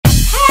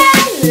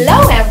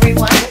Hello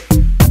everyone,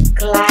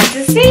 glad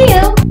to see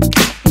you.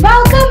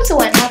 Welcome to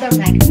another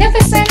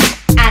magnificent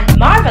and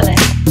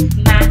marvelous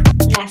math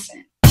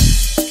lesson.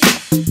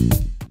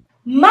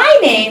 My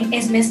name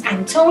is Miss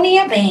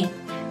Antonia Bain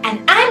and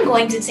I'm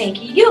going to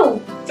take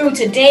you through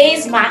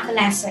today's math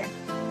lesson.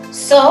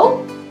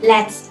 So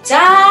let's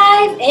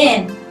dive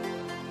in.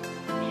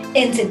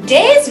 In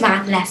today's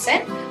math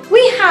lesson,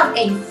 we have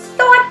a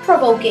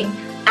thought-provoking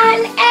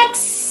and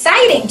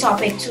exciting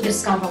topic to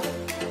discover.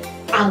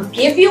 I'll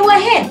give you a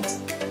hint.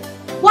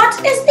 What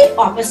is the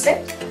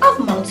opposite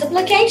of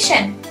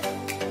multiplication?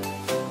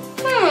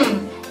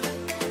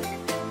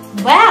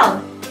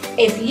 Well,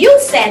 if you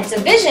said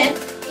division,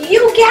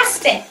 you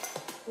guessed it.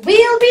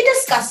 We'll be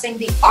discussing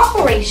the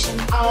operation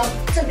of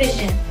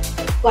division,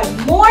 but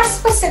more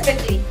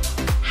specifically,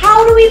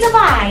 how do we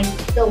divide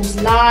those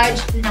large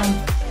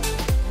numbers?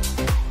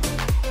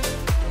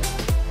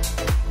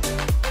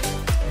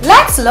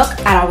 Let's look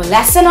at our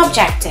lesson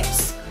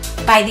objectives.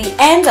 By the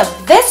end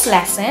of this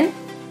lesson,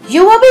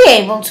 you will be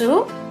able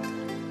to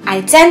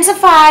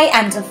identify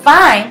and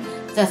define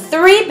the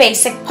three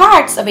basic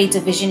parts of a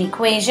division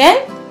equation,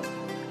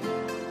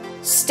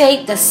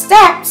 state the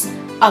steps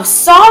of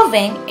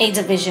solving a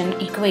division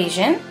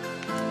equation,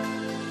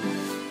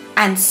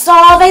 and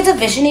solve a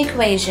division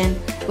equation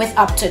with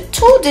up to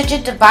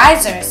 2-digit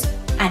divisors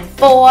and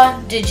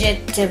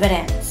 4-digit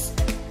dividends.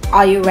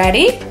 Are you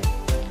ready?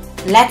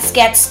 Let's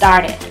get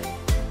started.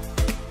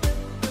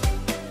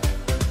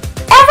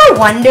 Ever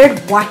wondered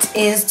what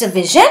is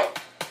division?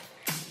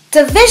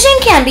 Division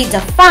can be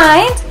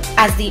defined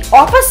as the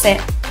opposite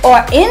or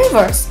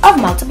inverse of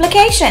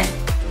multiplication.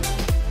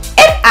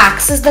 It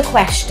asks the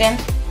question,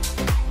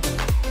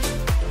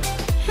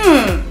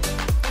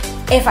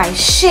 if I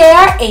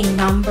share a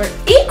number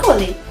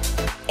equally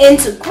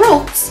into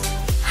groups,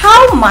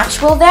 how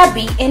much will there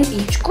be in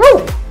each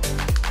group?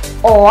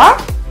 Or,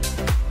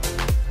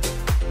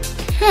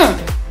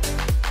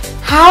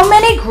 how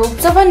many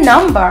groups of a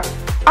number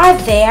are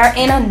there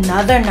in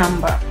another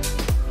number?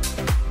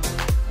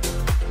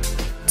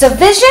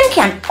 Division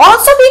can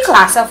also be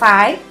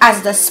classified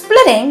as the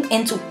splitting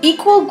into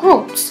equal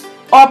groups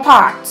or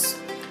parts.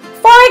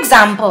 For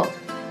example,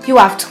 you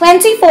have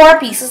 24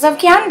 pieces of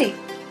candy.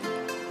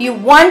 You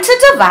want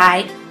to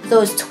divide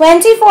those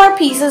 24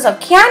 pieces of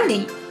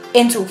candy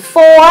into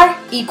 4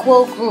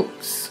 equal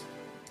groups.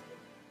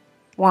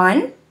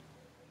 1,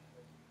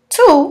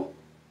 2,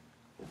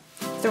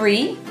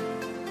 3,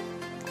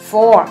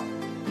 4.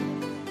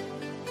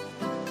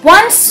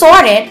 Once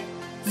sorted,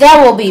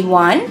 there will be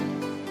 1,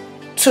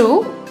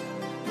 2,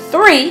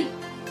 3,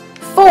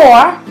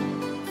 4,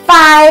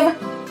 5,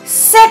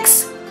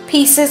 6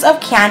 pieces of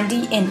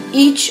candy in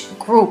each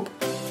group.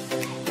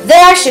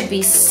 There should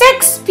be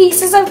 6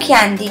 pieces of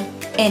candy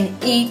in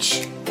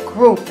each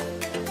group.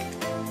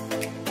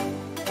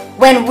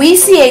 When we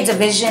see a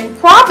division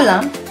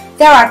problem,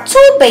 there are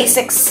 2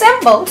 basic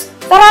symbols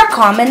that are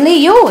commonly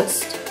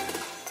used.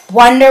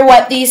 Wonder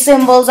what these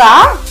symbols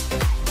are?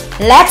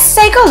 Let's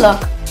take a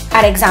look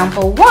at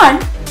example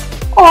 1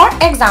 or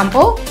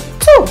example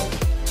 2.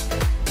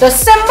 The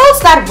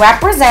symbols that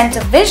represent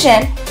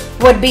division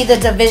would be the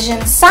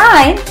division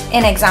sign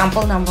in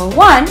example number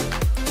 1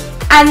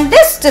 and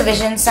this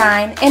division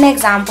sign in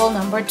example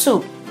number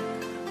 2.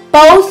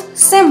 Both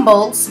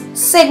symbols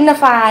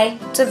signify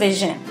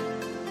division.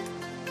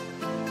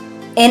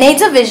 In a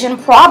division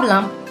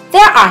problem,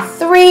 there are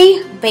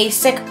 3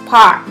 basic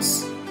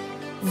parts.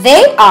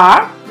 They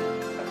are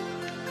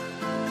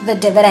the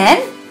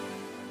dividend,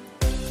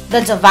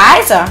 the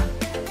divisor,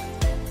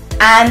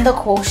 and the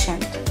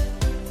quotient.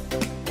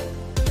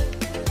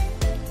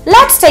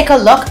 Let's take a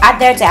look at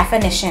their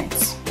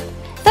definitions.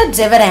 The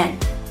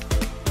dividend.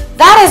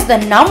 That is the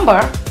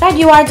number that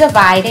you are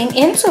dividing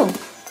into.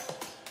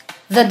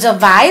 The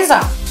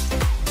divisor.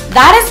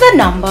 That is the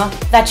number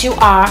that you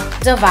are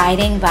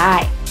dividing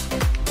by.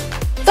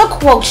 The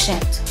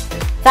quotient.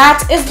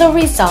 That is the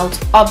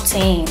result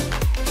obtained.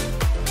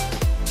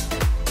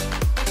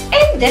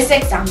 In this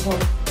example,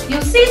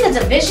 you see the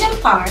division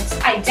parts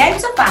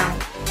identified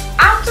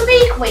after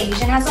the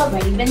equation has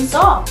already been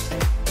solved.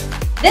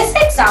 This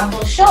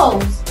example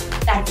shows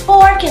that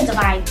 4 can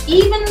divide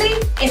evenly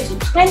into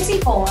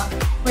 24,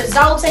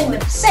 resulting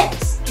with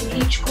 6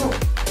 in each group.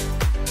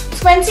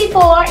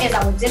 24 is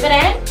our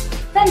dividend,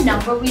 the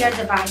number we are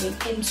dividing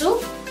into.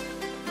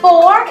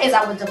 4 is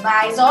our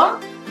divisor,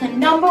 the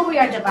number we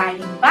are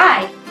dividing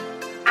by.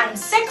 And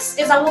 6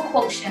 is our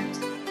quotient,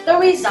 the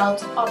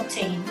result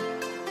obtained.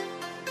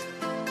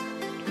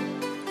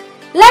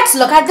 Let's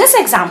look at this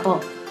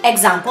example,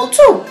 example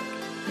 2.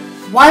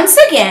 Once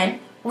again,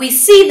 we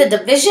see the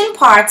division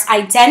parts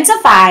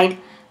identified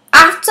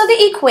after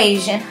the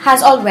equation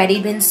has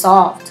already been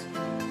solved.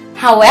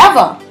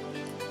 However,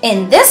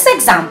 in this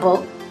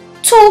example,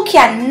 2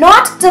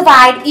 cannot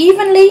divide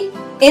evenly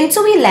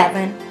into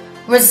 11,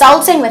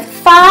 resulting with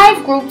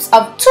 5 groups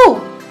of 2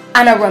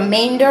 and a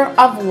remainder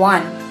of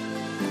 1.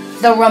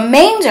 The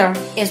remainder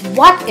is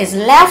what is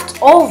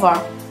left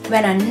over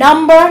when a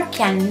number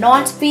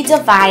cannot be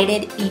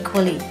divided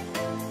equally.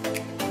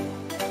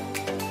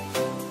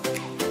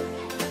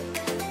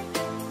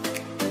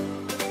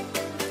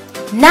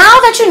 Now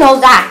that you know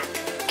that,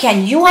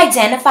 can you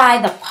identify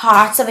the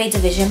parts of a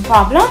division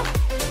problem?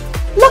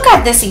 Look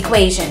at this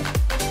equation.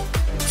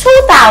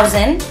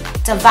 2000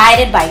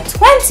 divided by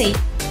 20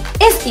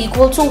 is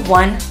equal to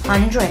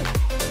 100.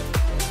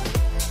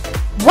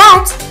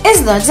 What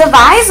is the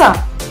divisor?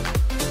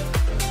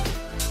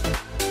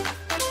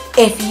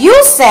 If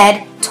you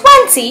said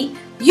 20,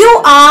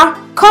 you are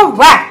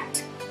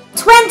correct.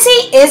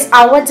 20 is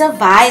our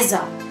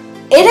divisor.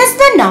 It is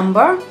the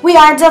number we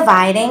are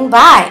dividing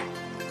by.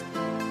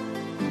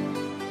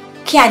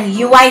 Can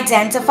you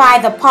identify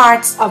the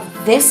parts of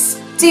this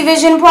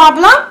division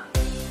problem?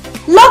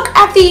 Look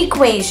at the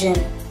equation.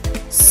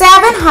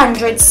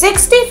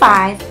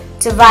 765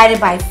 divided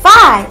by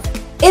 5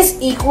 is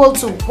equal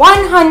to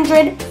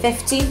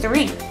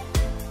 153.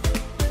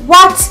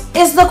 What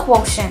is the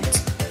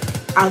quotient?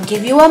 I'll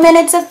give you a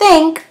minute to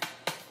think.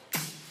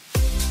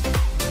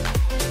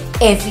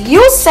 If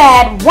you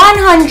said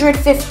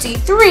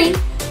 153,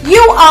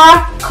 you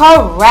are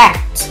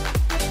correct.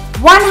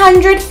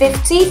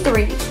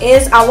 153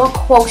 is our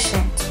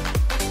quotient.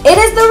 It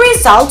is the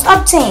result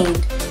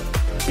obtained.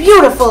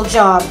 Beautiful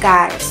job,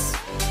 guys.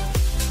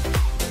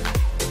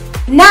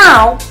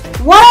 Now,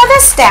 what are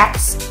the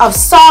steps of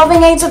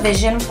solving a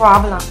division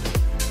problem?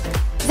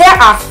 There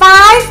are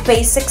 5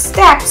 basic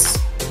steps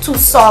to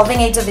solving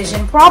a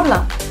division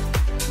problem.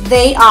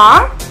 They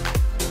are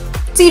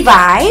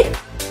divide,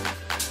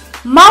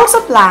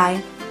 multiply,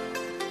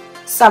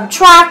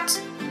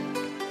 subtract,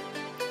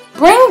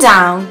 bring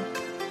down,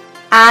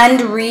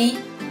 and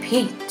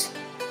repeat.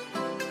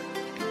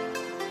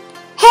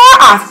 Here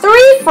are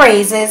 3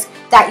 phrases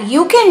that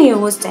you can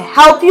use to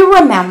help you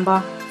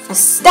remember the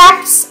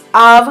steps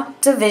of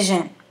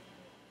division.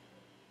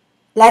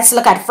 Let's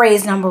look at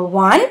phrase number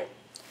 1.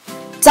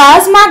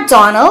 Does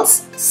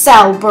McDonald's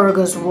sell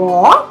burgers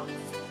raw?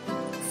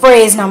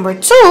 Phrase number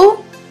 2.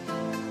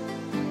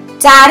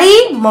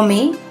 Daddy,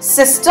 Mummy,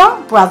 Sister,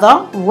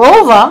 Brother,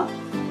 Rover.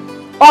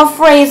 Or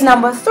phrase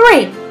number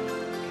 3.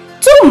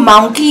 Do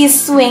monkeys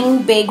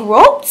swing big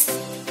ropes?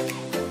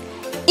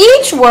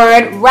 Each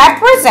word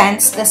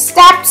represents the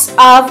steps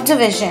of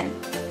division.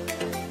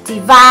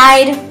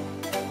 Divide,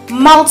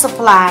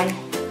 multiply,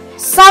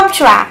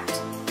 subtract,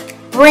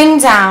 bring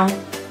down,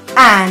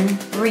 and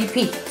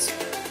repeat.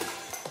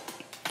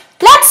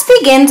 Let's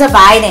begin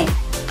dividing.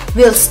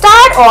 We'll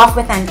start off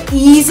with an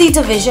easy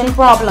division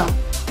problem.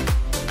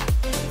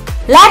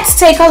 Let's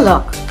take a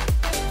look.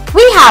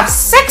 We have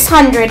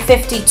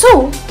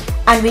 652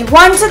 and we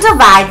want to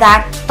divide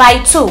that by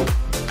 2.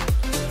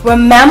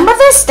 Remember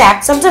the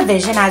steps of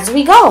division as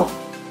we go.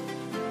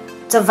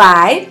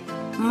 Divide,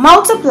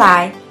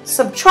 multiply,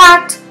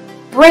 subtract,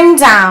 bring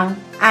down,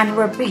 and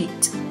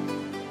repeat.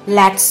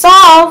 Let's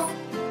solve.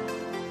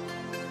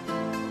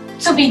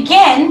 To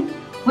begin,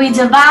 we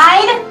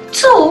divide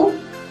 2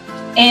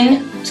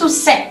 into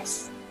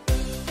 6.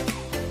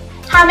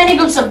 How many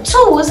groups of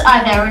 2's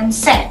are there in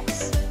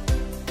 6?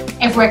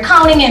 If we're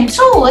counting in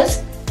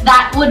 2's,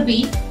 that would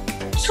be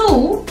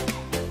 2,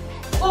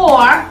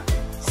 4,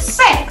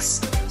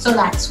 6. So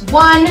that's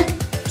 1,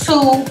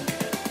 2,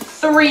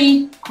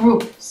 3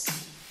 groups.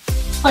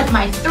 Put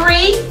my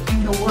 3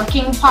 in the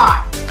working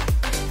part.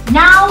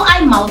 Now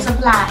I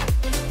multiply.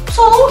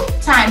 2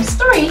 times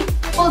 3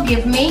 will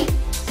give me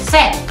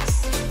 6.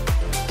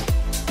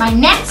 My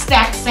next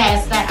step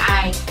says that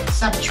I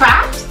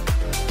subtract.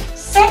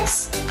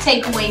 6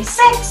 take away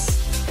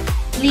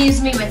 6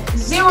 leaves me with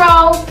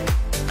 0,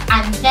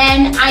 and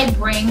then I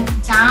bring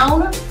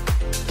down,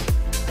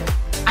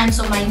 and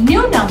so my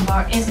new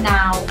number is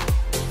now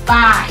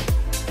 5.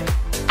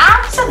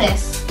 After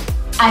this,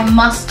 I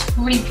must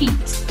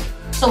repeat.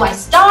 So I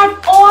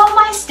start all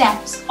my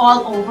steps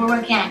all over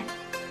again.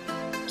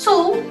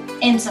 2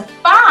 into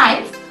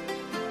 5,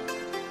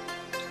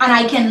 and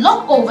I can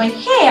look over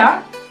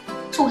here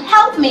to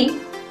help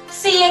me,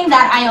 seeing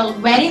that I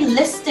already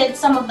listed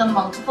some of the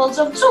multiples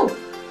of 2.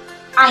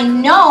 I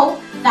know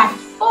that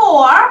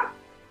 4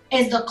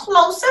 is the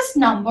closest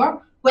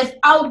number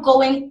without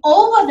going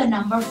over the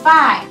number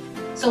 5.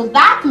 So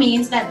that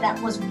means that that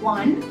was 2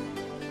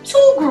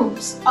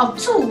 groups of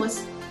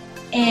 2's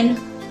in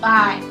 5.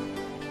 I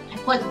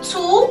put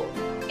 2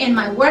 in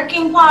my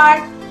working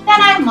part,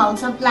 then I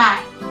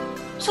multiply.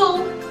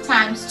 2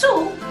 times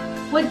 2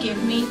 would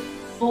give me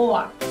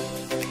 4.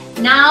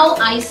 Now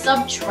I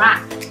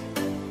subtract.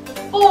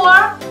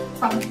 4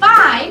 from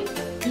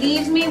 5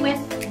 leaves me with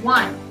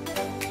 1.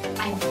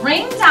 I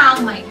bring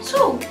down my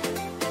 2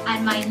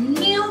 and my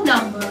new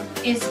number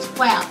is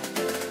 12.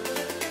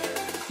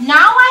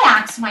 Now I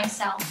ask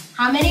myself,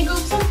 how many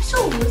groups of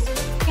 2's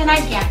can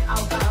I get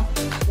out of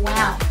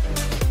 12?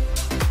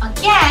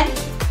 Again,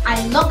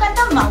 I look at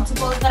the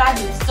multiples that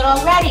I've listed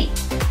already.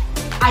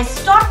 I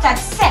stopped at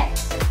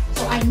 6,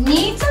 so I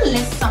need to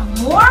list some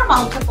more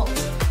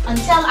multiples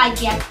until I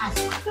get as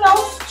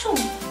close to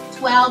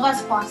 12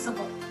 as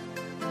possible.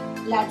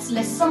 Let's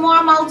list some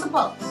more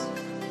multiples.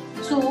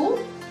 2,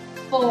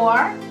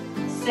 4,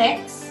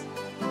 6,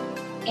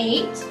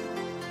 8,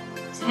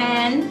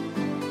 10,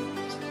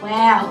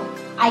 12.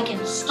 I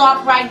can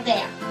stop right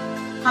there.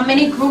 How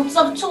many groups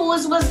of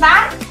 2s was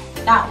that?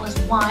 That was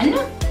 1,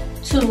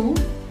 2,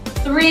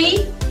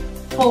 3,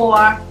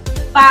 4,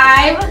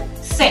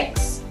 5,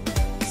 6.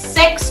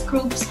 6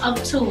 groups of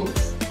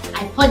 2s.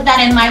 I put that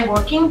in my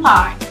working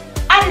part.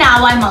 And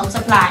now I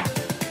multiply.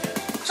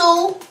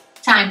 2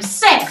 times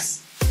 6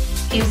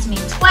 gives me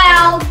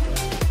 12.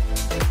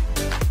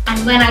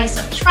 And when I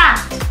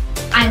subtract,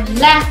 I'm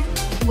left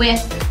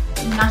with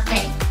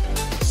nothing.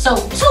 So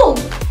 2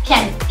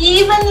 can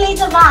evenly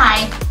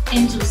divide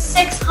into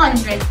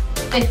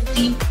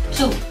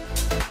 652.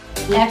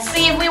 Let's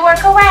see if we were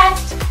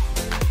correct.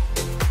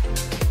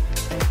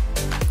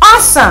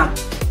 Awesome!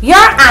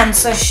 Your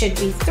answer should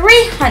be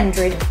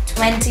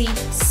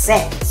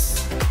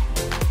 326.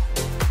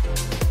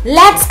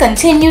 Let's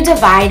continue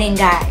dividing,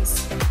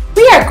 guys.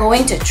 We are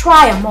going to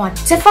try a more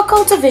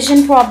difficult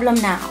division problem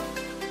now.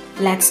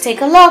 Let's take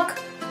a look.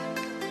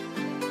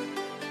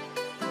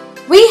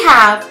 We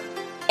have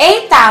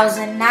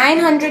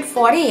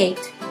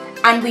 8,948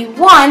 and we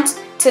want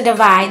to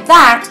divide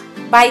that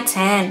by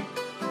 10.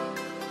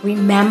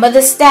 Remember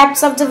the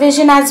steps of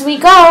division as we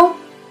go.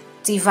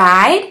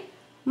 Divide,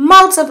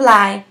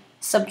 multiply,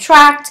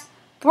 subtract,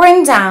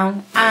 bring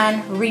down,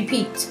 and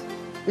repeat.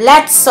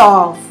 Let's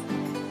solve.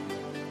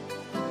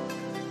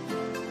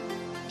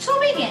 To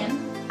begin,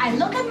 I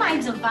look at my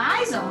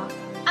divisor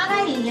and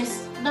I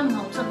list the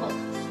multiples.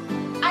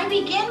 I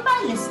begin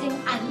by listing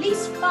at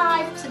least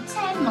 5 to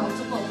 10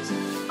 multiples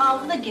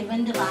of the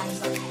given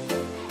divisor.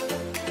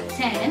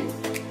 10,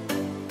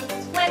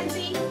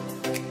 20,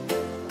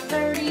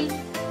 30,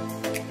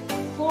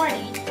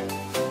 40,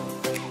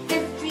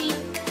 50,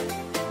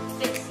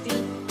 60,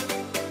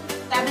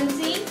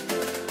 70,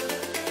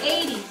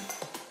 80,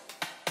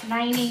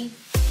 90,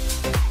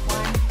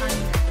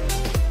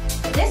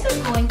 100. This is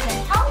going to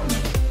help me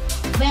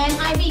when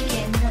I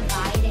begin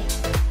dividing.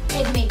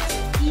 It makes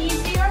it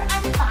easier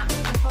and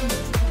faster for me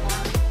to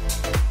divide.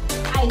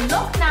 I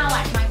look now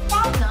at my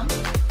problem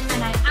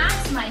and I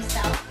ask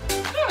myself,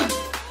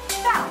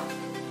 so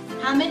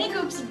how many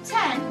groups of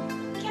 10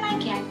 can I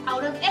get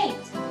out of 8?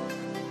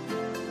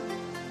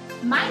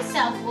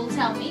 Myself will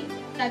tell me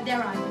that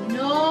there are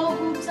no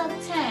groups of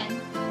 10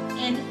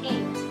 in 8.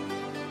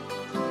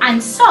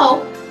 And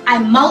so I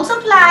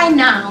multiply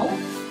now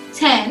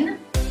 10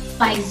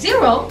 by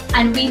 0,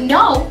 and we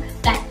know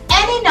that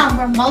any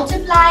number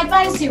multiplied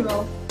by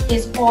 0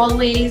 is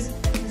always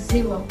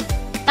 0.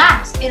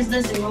 That is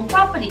the 0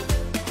 property.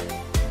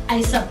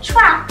 I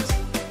subtract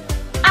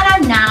and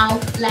I'm now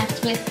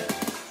left with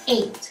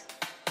 8.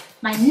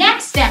 My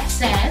next step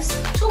says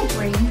to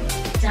bring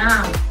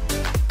down.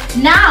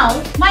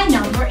 Now my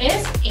number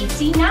is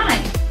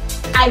 89.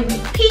 I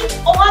repeat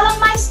all of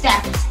my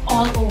steps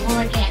all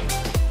over again.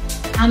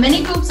 How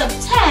many groups of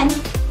 10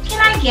 can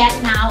I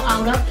get now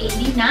out of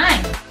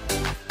 89?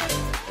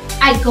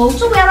 I go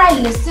to where I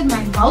listed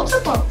my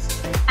multiples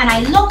and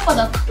I look for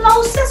the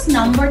closest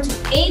number to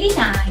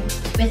 89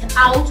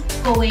 without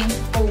going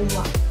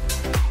over.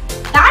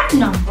 That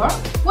number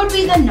would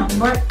be the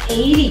number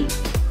 80.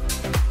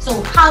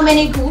 So how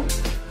many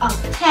groups of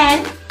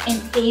 10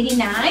 in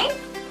 89?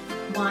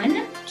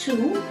 1,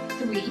 2,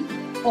 3,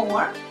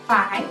 4,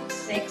 5,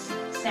 6,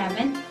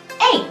 7, 8.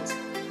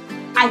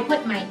 I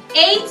put my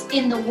 8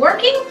 in the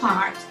working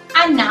part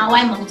and now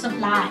I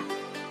multiply.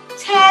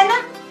 10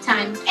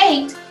 times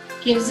 8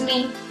 gives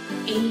me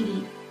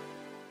 80.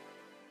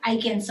 I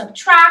can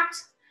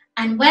subtract,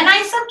 and when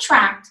I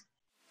subtract,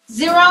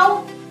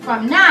 0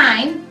 from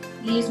 9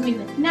 leaves me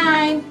with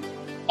 9.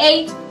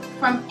 8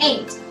 from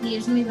 8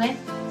 leaves me with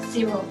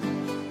 0.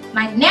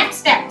 My next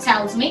step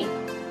tells me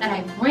that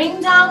I bring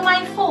down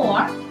my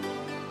 4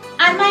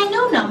 and my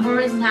new number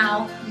is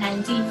now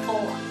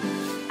 94.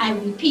 I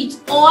repeat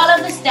all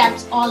of the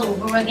steps all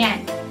over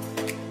again.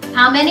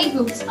 How many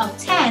groups of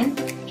 10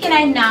 can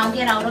I now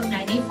get out of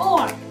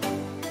 94?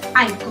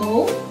 I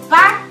go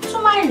back to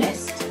my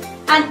list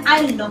and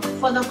I look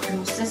for the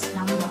closest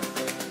number.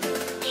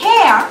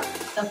 Here,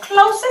 the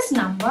closest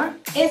number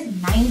is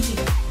 90.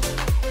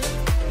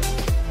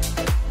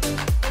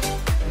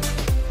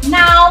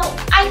 Now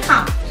I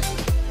count.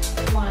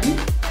 1,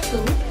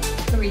 2,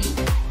 3,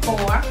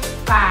 4,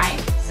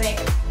 5,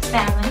 6,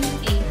 7,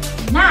 8,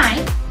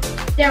 9.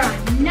 There are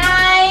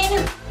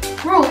 9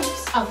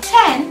 groups of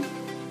 10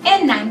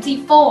 in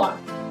 94.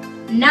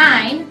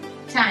 9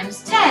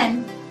 times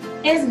 10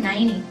 is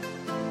 90.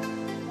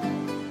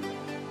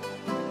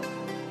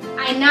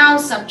 I now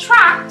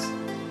subtract.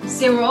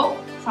 0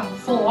 from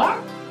 4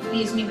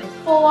 leaves me with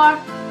 4.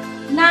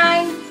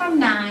 9 from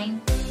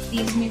 9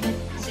 leaves me with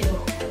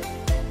 0.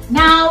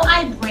 Now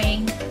I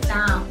bring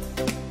down.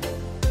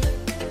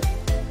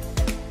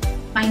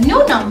 My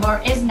new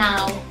number is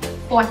now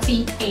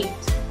 48.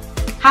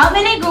 How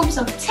many groups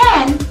of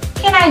 10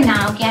 can I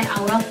now get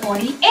out of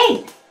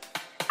 48?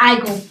 I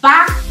go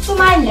back to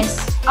my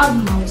list of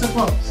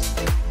multiples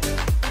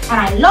and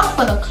I look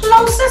for the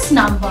closest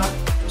number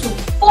to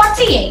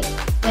 48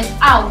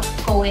 without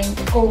going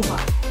over.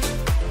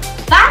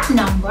 That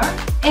number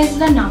is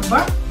the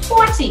number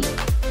 40.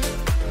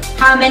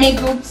 How many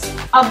groups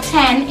of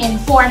 10 in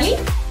 40?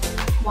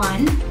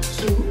 1, 2,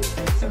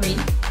 3,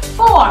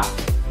 4.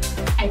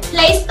 I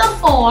place the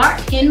 4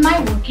 in my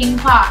working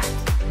part.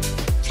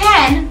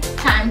 10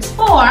 times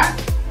 4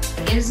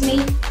 gives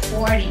me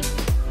 40.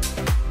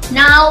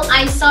 Now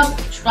I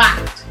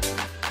subtract.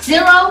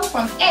 0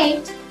 from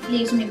 8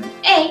 leaves me with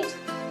 8.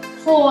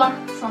 4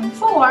 from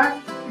 4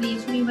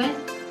 leaves me with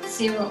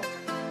 0.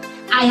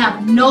 I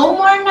have no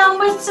more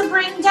numbers to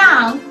bring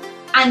down,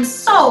 and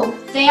so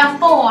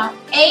therefore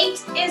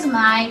 8 is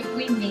my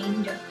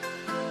remainder.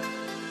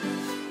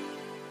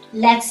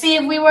 Let's see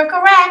if we were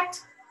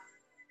correct.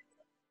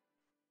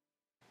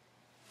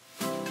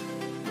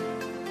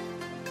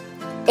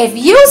 If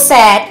you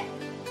said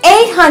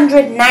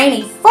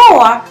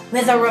 894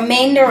 with a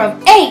remainder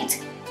of 8,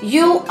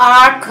 you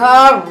are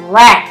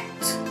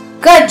correct.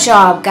 Good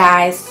job,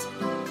 guys.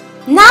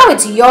 Now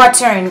it's your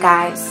turn,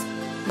 guys.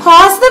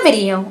 Pause the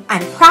video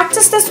and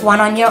practice this one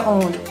on your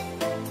own.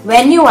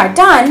 When you are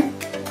done,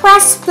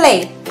 press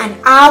play and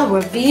I'll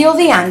reveal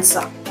the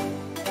answer.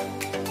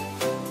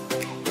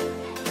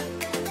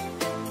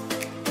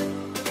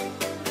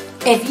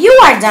 If you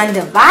are done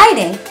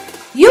dividing,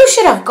 you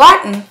should have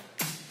gotten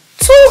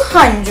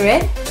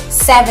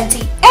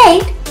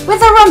 278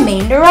 with a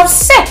remainder of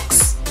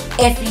 6.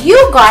 If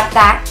you got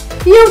that,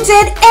 you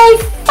did a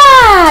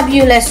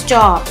fabulous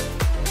job.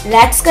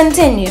 Let's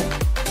continue.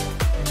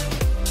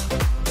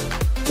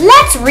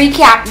 Let's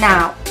recap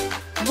now.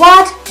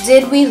 What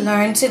did we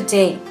learn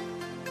today?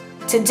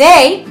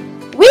 Today,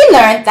 we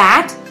learned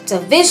that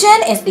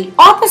division is the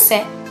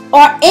opposite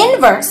or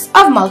inverse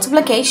of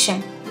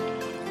multiplication.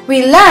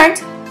 We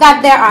learned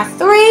that there are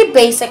 3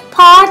 basic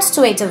parts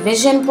to a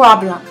division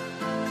problem: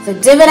 the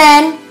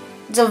dividend,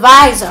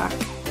 divisor,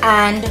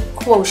 and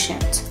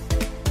quotient.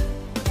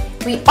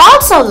 We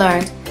also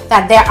learned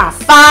that there are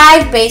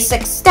 5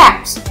 basic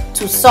steps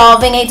to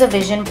solving a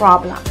division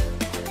problem: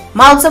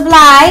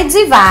 multiply,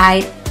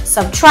 divide,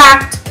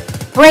 subtract,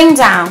 bring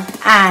down,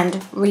 and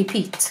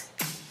repeat.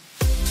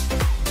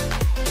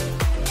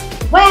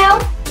 Well,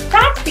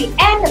 that's the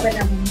end of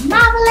another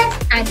marvelous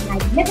and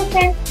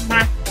magnificent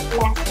math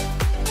lesson.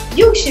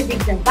 You should be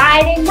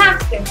dividing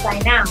masters by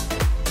now.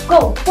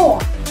 Go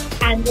forth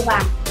and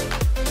divide.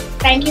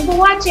 Thank you for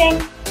watching.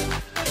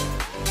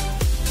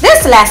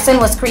 This lesson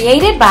was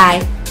created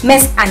by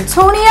Miss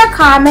Antonia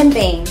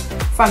Bain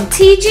from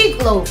TG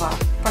Glover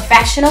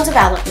Professional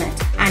Development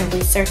and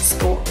Research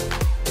School.